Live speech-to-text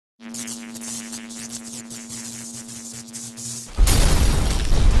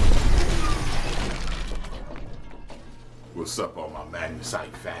What's up, all my Magnus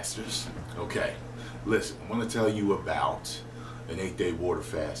fasters? Okay, listen, I want to tell you about an 8-day water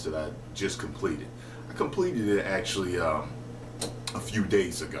fast that I just completed. I completed it actually a few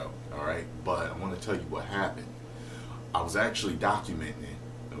days ago, all right? But I want to tell you what happened. I was actually documenting it,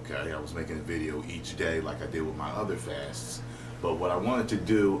 okay? I was making a video each day like I did with my other fasts. But what I wanted to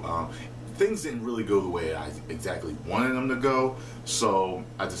do, things didn't really go the way I exactly wanted them to go, so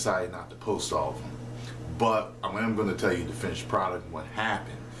I decided not to post all of them. But I am going to tell you the finished product and what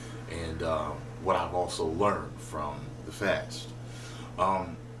happened, and what I've also learned from the fast.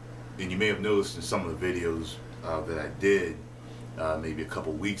 And you may have noticed in some of the videos that I did maybe a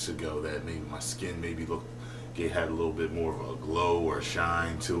couple weeks ago that maybe my skin maybe had a little bit more of a glow or a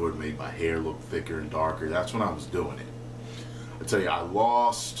shine to it, made my hair look thicker and darker. That's when I was doing it. I tell you, I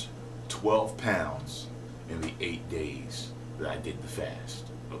lost 12 pounds in the 8 days that I did the fast,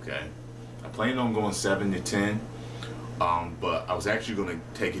 okay? I planned on going 7 to 10, but I was actually going to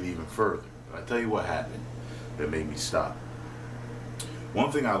take it even further. But I tell you what happened that made me stop.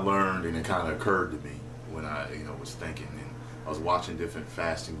 One thing I learned, and it kind of occurred to me when I was thinking, and I was watching different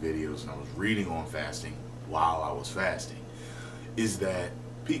fasting videos and I was reading on fasting while I was fasting, is that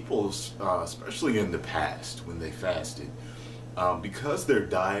people, especially in the past when they fasted, because their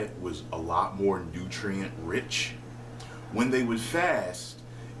diet was a lot more nutrient rich, when they would fast,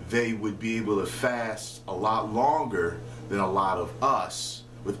 they would be able to fast a lot longer than a lot of us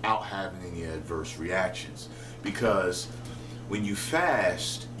without having any adverse reactions. Because when you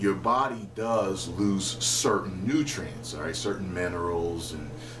fast, your body does lose certain nutrients, all right, certain minerals and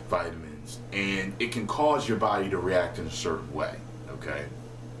vitamins, and it can cause your body to react in a certain way, okay?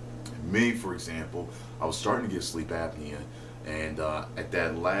 Me, for example, I was starting to get sleep apnea, and at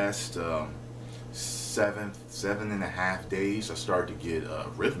that last 7.5 days, I started to get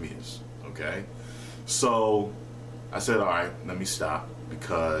arrhythmias, okay? So I said, all right, let me stop,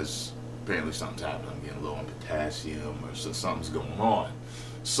 because apparently something's happening. I'm getting low on potassium, or something's going on.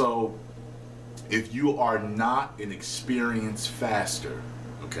 So if you are not an experienced faster,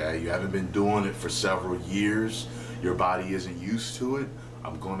 okay, you haven't been doing it for several years, your body isn't used to it,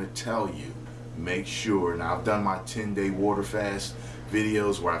 I'm going to tell you, make sure, now I've done my 10-day water fast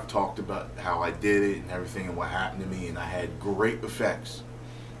videos where I've talked about how I did it and everything and what happened to me, and I had great effects.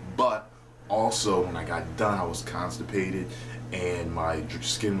 But also when I got done, I was constipated and my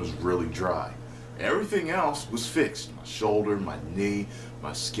skin was really dry. Everything else was fixed. My shoulder, my knee,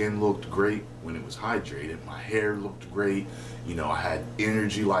 my skin looked great when it was hydrated. My hair looked great. You know, I had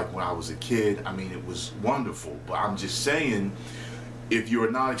energy like when I was a kid. I mean, it was wonderful. But I'm just saying, if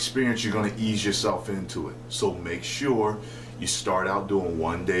you're not experienced, you're going to ease yourself into it. So make sure you start out doing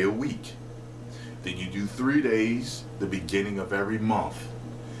 1 day a week. Then you do 3 days the beginning of every month.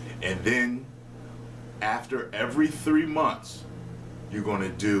 And then after every 3 months, you're going to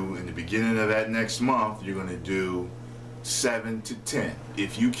do, in the beginning of that next month, you're going to do 7 to 10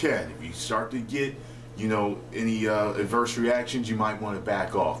 if you can. If you start to get, any adverse reactions, you might want to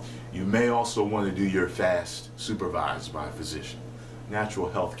back off. You may also want to do your fast supervised by a physician, natural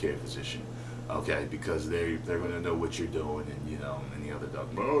health care physician, okay, because they're going to know what you're doing, and any other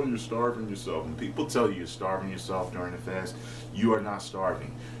doctor, oh, you're starving yourself. When people tell you you're starving yourself during the fast, you are not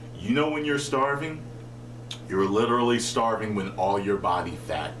starving. You know when you're starving? You're literally starving when all your body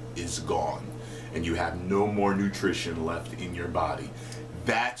fat is gone and you have no more nutrition left in your body.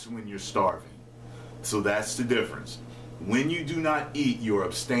 That's when you're starving. So that's the difference. When you do not eat, you're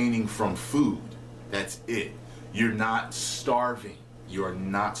abstaining from food. That's it. You're not starving. You are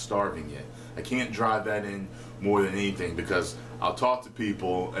not starving yet. I can't drive that in more than anything, because I'll talk to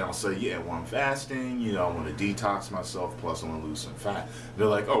people and I'll say, yeah, well, I'm fasting, I want to detox myself, plus I want to lose some fat. They're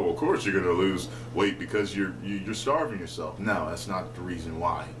like, oh, well, of course you're going to lose weight because you're starving yourself. No, that's not the reason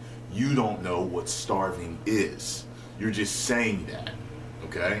why. You don't know what starving is. You're just saying that,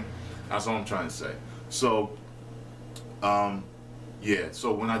 okay? That's all I'm trying to say. So, yeah,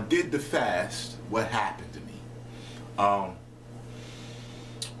 so when I did the fast, what happened to me?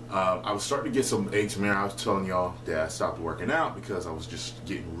 I was starting to get some aches. I was telling y'all that I stopped working out because I was just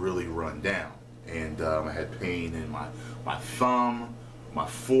getting really run down. And I had pain in my thumb, my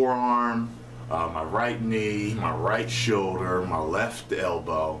forearm, my right knee, my right shoulder, my left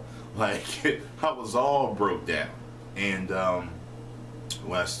elbow. Like, I was all broke down. And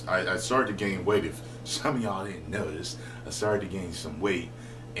when I started to gain weight, if some of y'all didn't notice, I started to gain some weight.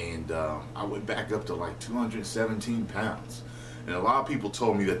 And I went back up to like 217 pounds. And a lot of people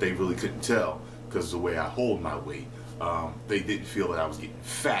told me that they really couldn't tell because of the way I hold my weight. They didn't feel that I was getting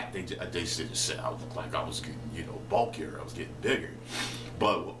fat. They just said I looked like I was getting, bulkier. I was getting bigger.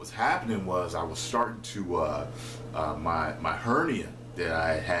 But what was happening was I was starting to, my hernia that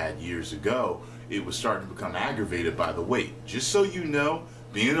I had years ago, it was starting to become aggravated by the weight. Just so you know,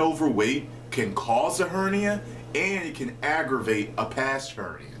 being overweight can cause a hernia and it can aggravate a past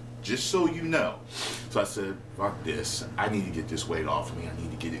hernia. Just so you know. So I said, fuck this. I need to get this weight off of me. I need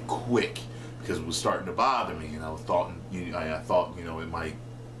to get it quick because it was starting to bother me, and I thought, you know, it might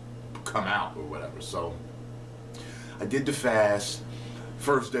come out or whatever. So I did the fast.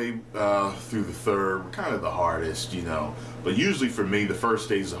 First day through the third were kind of the hardest, you know. But usually for me, the first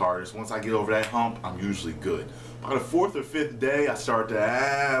day is the hardest. Once I get over that hump, I'm usually good. By the fourth or fifth day, I start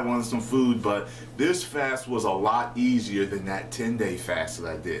to want some food. But this fast was a lot easier than that 10-day fast that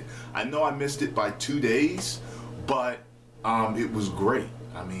I did. I know I missed it by 2 days, but it was great.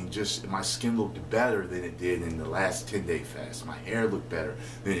 I mean, just my skin looked better than it did in the last 10-day fast. My hair looked better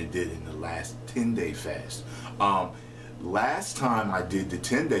than it did in the last 10-day fast. Last time I did the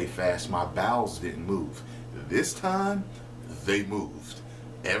 10-day fast, my bowels didn't move. This time, they moved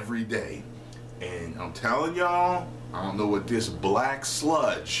every day. And I'm telling y'all, I don't know what this black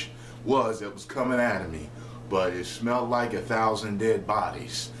sludge was that was coming out of me, but it smelled like 1,000 dead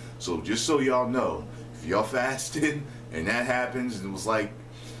bodies. So just so y'all know, if y'all fasted and that happens, it was like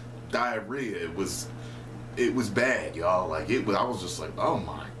diarrhea. It was bad, y'all. Like I was just like, oh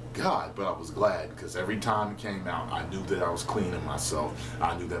my God, but I was glad because every time it came out, I knew that I was cleaning myself.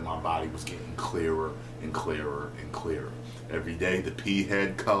 I knew that my body was getting clearer and clearer and clearer. Every day, the pea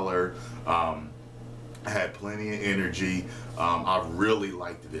head color, I had plenty of energy. I really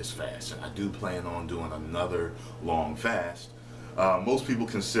liked this fast, and I do plan on doing another long fast. Most people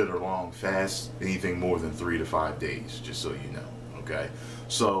consider long fasts anything more than 3 to 5 days, just so you know, okay?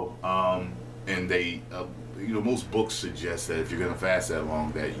 So, and they, you know, most books suggest that if you're going to fast that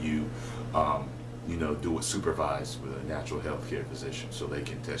long, that you, you know, do it supervised with a natural health care physician so they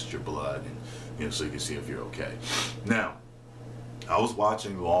can test your blood and, you know, so you can see if you're okay. Now, I was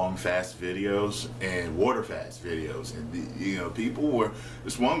watching long fast videos and water fast videos, and you know, people were.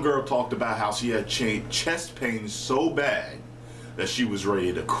 This one girl talked about how she had chest pain so bad that she was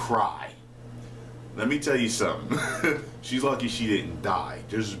ready to cry. Let me tell you something. She's lucky she didn't die.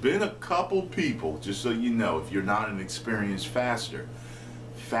 There's been a couple people, just so you know, if you're not an experienced faster,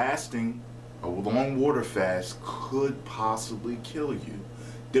 fasting a long water fast could possibly kill you,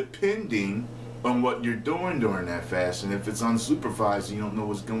 depending on what you're doing during that fast, and if it's unsupervised and you don't know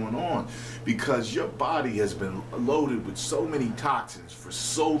what's going on, because your body has been loaded with so many toxins for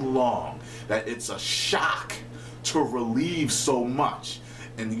so long that it's a shock to relieve so much,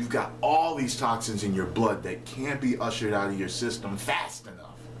 and you've got all these toxins in your blood that can't be ushered out of your system fast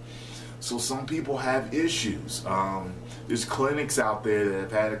enough. So some people have issues. There's clinics out there that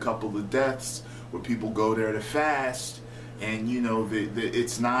have had a couple of deaths where people go there to fast, and you know,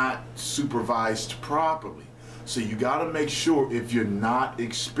 it's not supervised properly. So you got to make sure, if you're not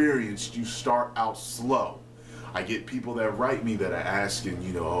experienced, you start out slow. I get people that write me that are asking,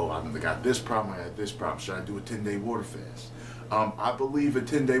 you know, oh, I got this problem, I got this problem, should I do a 10-day water fast? I believe a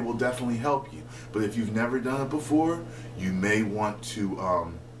 10-day will definitely help you. But if you've never done it before, you may want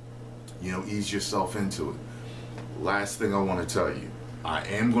to, you know, ease yourself into it. Last thing I want to tell you, I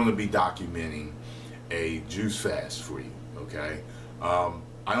am going to be documenting a juice fast for you. Okay,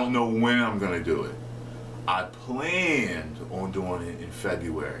 I don't know when I'm gonna do it. I planned on doing it in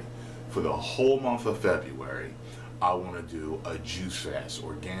February. For the whole month of February, I want to do a juice fast,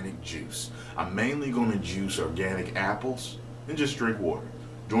 organic juice. I'm mainly going to juice organic apples and just drink water.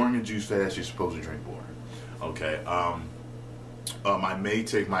 During a juice fast, you're supposed to drink water. Okay. I may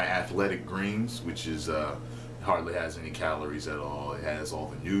take my athletic greens, which is hardly has any calories at all. It has all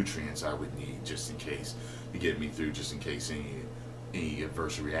the nutrients I would need just in case to get me through, just in case any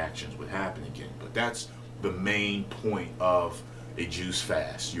adverse reactions would happen again. But that's the main point of a juice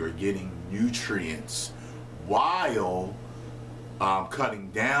fast. You're getting nutrients while cutting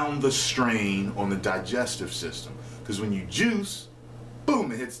down the strain on the digestive system. Because when you juice,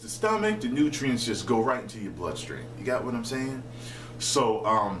 boom, it hits the stomach, the nutrients just go right into your bloodstream. You got what I'm saying? So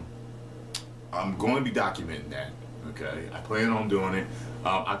I'm going to be documenting that. Okay, I plan on doing it.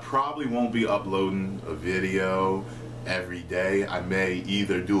 I probably won't be uploading a video every day. I may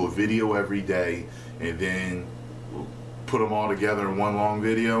either do a video every day and then put them all together in one long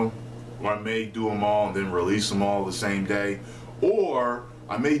video, or I may do them all and then release them all the same day, or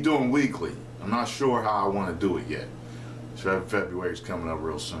I may do them weekly. I'm not sure how I want to do it yet. February is coming up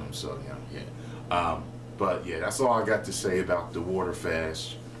real soon, so you know, yeah. But yeah, that's all I got to say about the water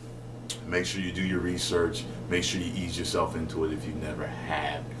fast. Make sure you do your research. Make sure you ease yourself into it if you never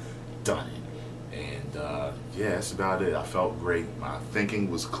have done it. And yeah, that's about it. I felt great. My thinking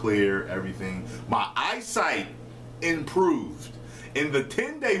was clear, everything. My eyesight improved. In the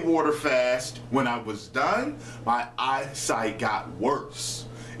 10-day water fast, when I was done, my eyesight got worse.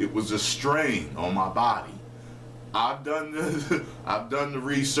 It was a strain on my body. I've done the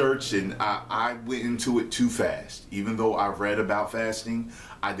research, and I went into it too fast. Even though I read about fasting,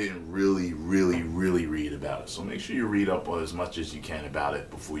 I didn't really read about it. So make sure you read up on as much as you can about it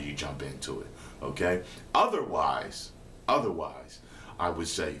before you jump into it. Okay? Otherwise, I would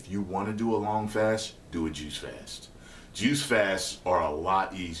say if you want to do a long fast, do a juice fast. Juice fasts are a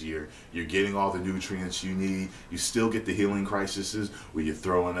lot easier. You're getting all the nutrients you need. You still get the healing crises where you're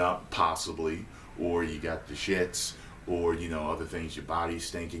throwing up, possibly, or you got the shits, or other things. Your body's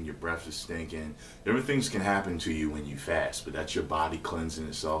stinking, your breath is stinking. Different things can happen to you when you fast, but that's your body cleansing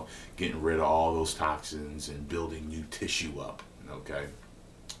itself, getting rid of all those toxins and building new tissue up. Okay,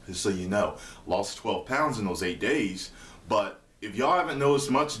 just so you know, lost 12 pounds in those 8 days. But if y'all haven't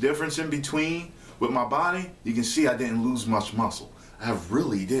noticed much difference in between with my body, you can see I didn't lose much muscle. I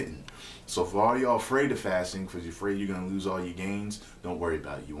really didn't. So for all y'all afraid of fasting because you're afraid you're going to lose all your gains, don't worry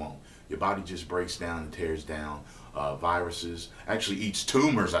about it. You won't. Your body just breaks down and tears down viruses. Actually eats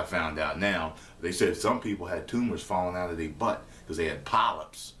tumors, I found out now. They said some people had tumors falling out of their butt because they had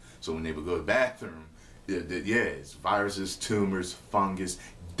polyps. So when they would go to the bathroom, it's viruses, tumors, fungus,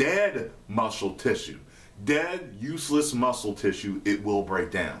 dead muscle tissue. Dead, useless muscle tissue, it will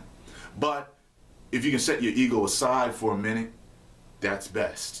break down. But if you can set your ego aside for a minute, that's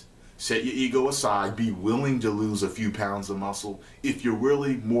best. Set your ego aside, be willing to lose a few pounds of muscle if you're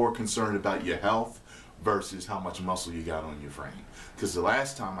really more concerned about your health versus how much muscle you got on your frame. Because the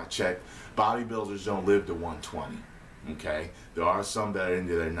last time I checked, bodybuilders don't live to 120, okay? There are some that are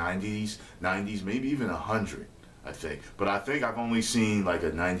into their 90s, maybe even 100, I think. But I think I've only seen like a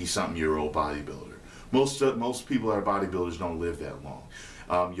 90-something-year-old bodybuilder. Most people that are bodybuilders don't live that long.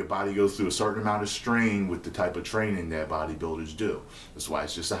 Your body goes through a certain amount of strain with the type of training that bodybuilders do. That's why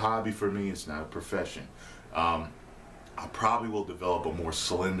it's just a hobby for me. It's not a profession. I probably will develop a more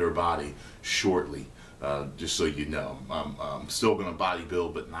slender body shortly, just so you know. I'm still going to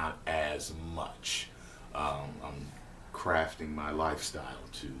bodybuild, but not as much. I'm crafting my lifestyle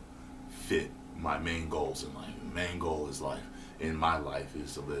to fit my main goals in life. The main goal in my life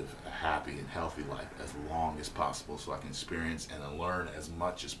is to live a happy and healthy life as long as possible so I can experience and learn as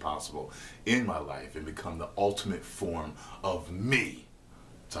much as possible in my life and become the ultimate form of me,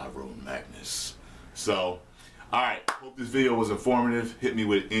 Tyrone Magnus. So, alright, hope this video was informative. Hit me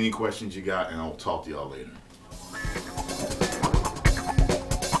with any questions you got and I'll talk to y'all later.